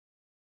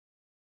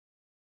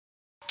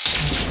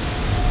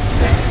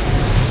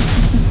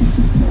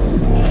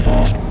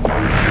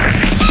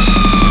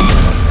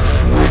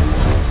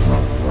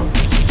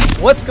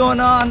What's going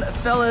on,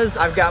 fellas?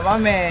 I've got my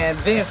man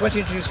Vince. Why don't you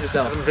introduce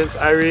yourself? I'm Vince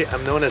Irie.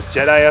 I'm known as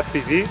Jedi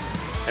FPV,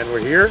 and we're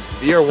here,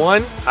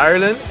 VR1,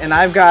 Ireland. And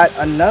I've got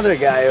another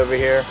guy over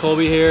here. It's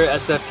Colby here,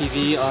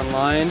 SFPV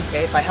online.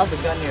 Okay, if I held the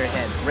gun to your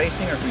head,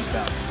 racing or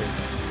freestyle?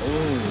 Racing.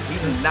 Ooh, he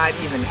did not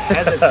even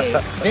hesitate.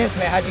 Vince,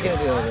 man, how'd you get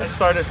into all I this?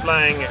 started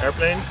flying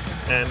airplanes,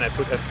 and I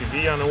put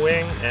FPV on a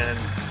wing, and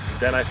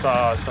then I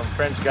saw some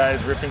French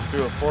guys ripping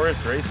through a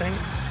forest racing.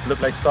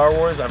 Looked like Star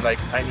Wars. I'm like,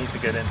 I need to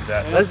get into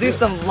that. Let's do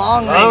some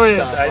long range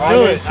stuff. I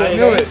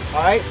knew it.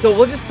 All right, so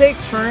we'll just take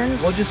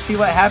turns. We'll just see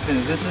what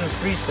happens. This is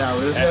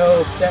freestyle. There's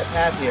no set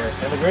path here.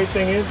 And the great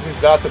thing is,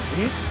 we've got the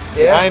beach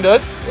behind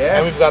us,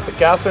 and we've got the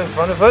castle in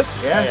front of us.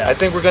 I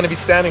think we're going to be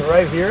standing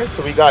right here,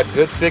 so we got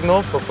good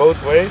signal for both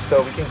ways,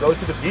 so we can go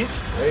to the beach,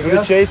 do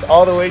the chase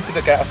all the way to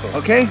the castle.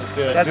 Okay, let's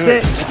do it. That's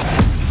it.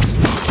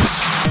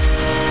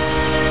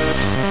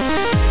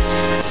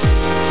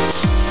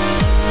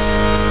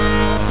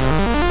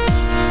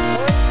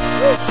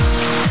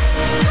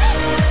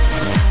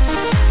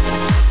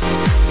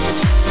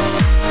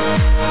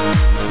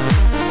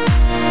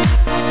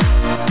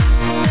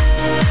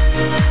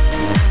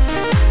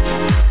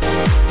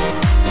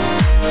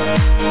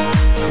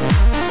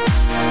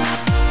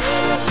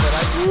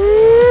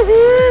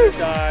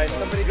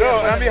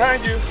 I'm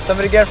behind you.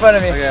 Somebody get in front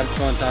of me. Okay,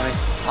 come on, Tommy.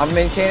 I'm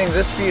maintaining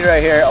this speed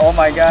right here. Oh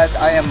my God,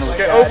 I am.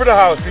 Okay, over the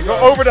house. You go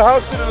over the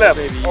house to the left.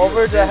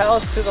 Over the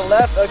house to the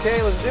left.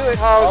 Okay, let's do it.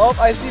 Oh,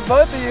 I see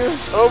both of you.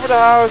 Over the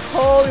house.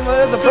 Holy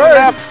mother, the To bird. the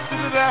left. To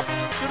the left.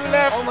 To the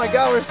left. Oh my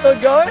God, we're still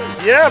going?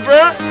 Yeah,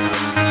 bro.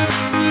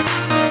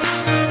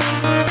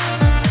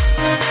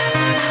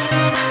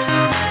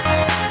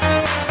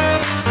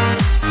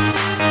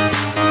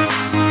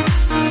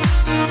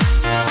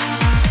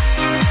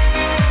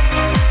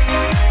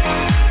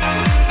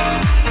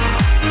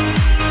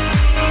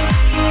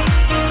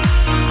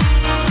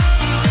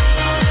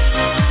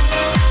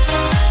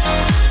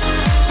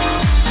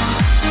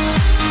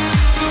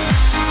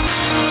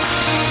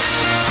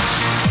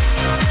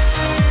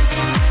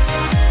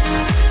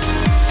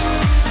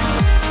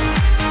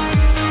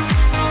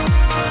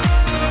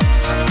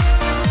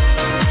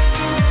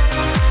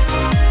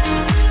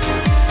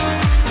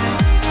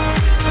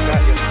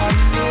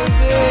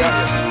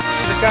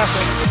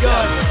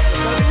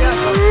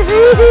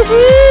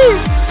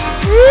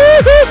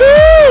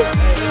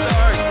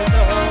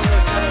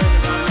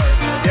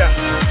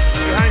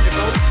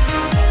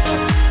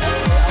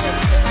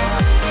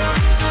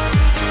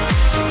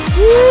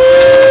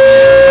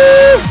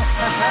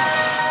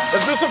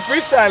 Let's do some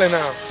freestyling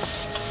now.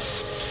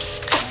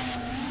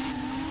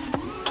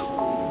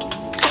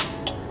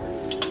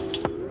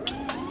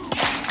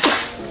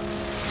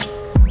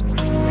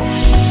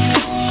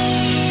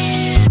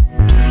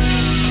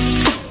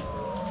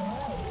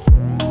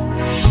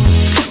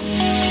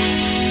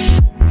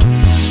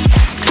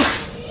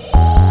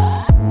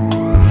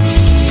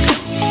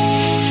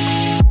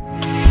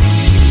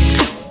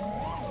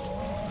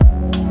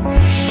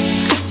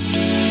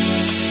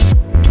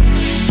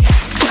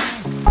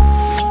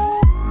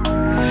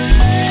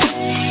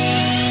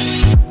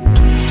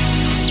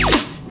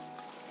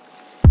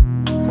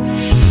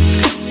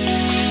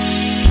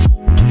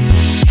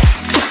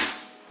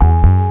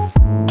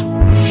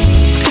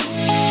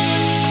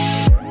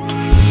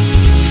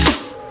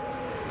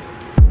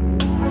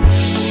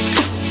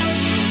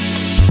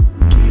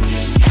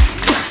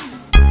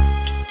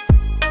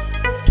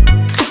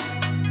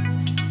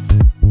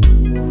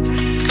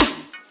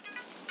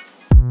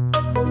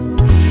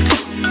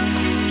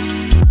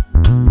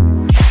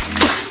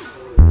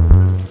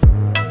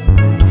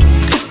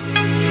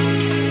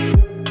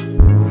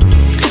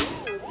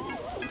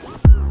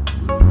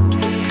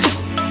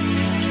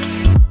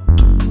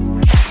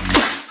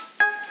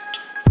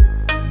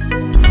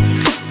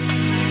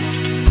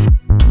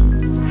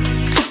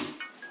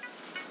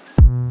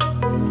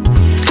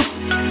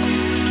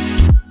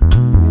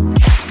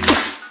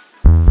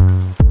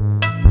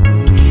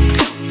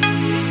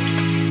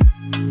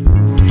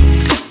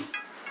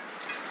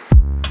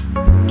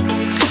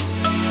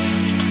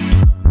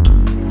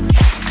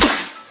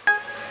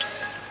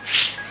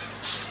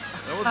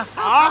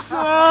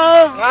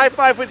 Awesome! High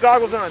five with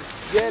goggles on.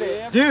 Get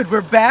it. Dude,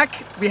 we're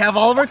back. We have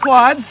all of our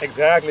quads.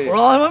 Exactly. We're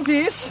all in one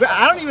piece.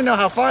 I don't even know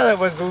how far that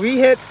was, but we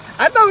hit.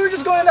 I thought we were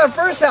just going to that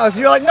first house.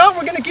 You're like, no,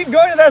 we're going to keep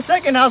going to that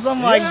second house.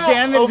 I'm like,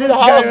 damn it, this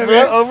guy over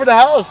here. Over the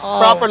house.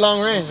 Proper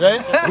long range,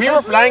 right? We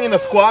were flying in a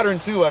squadron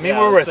too. I mean,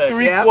 we were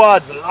three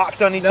quads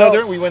locked on each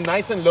other. We went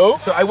nice and low.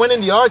 So I went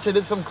in the arch. I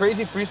did some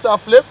crazy freestyle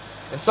flip.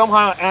 And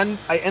somehow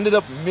I ended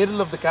up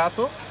middle of the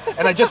castle,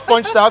 and I just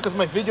punched out because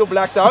my video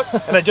blacked out,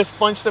 and I just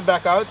punched it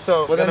back out.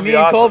 So well, then me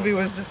and Colby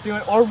was just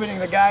orbiting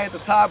the guy at the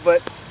top.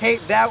 But hey,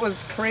 that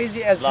was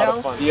crazy as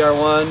hell.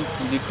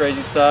 VR1, you do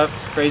crazy stuff,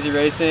 crazy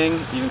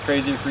racing, even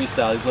crazier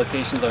freestyle. These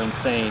locations are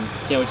insane.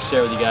 Can't wait to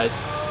share with you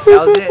guys.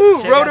 That was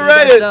it. Rotor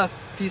Riot.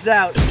 Peace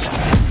out.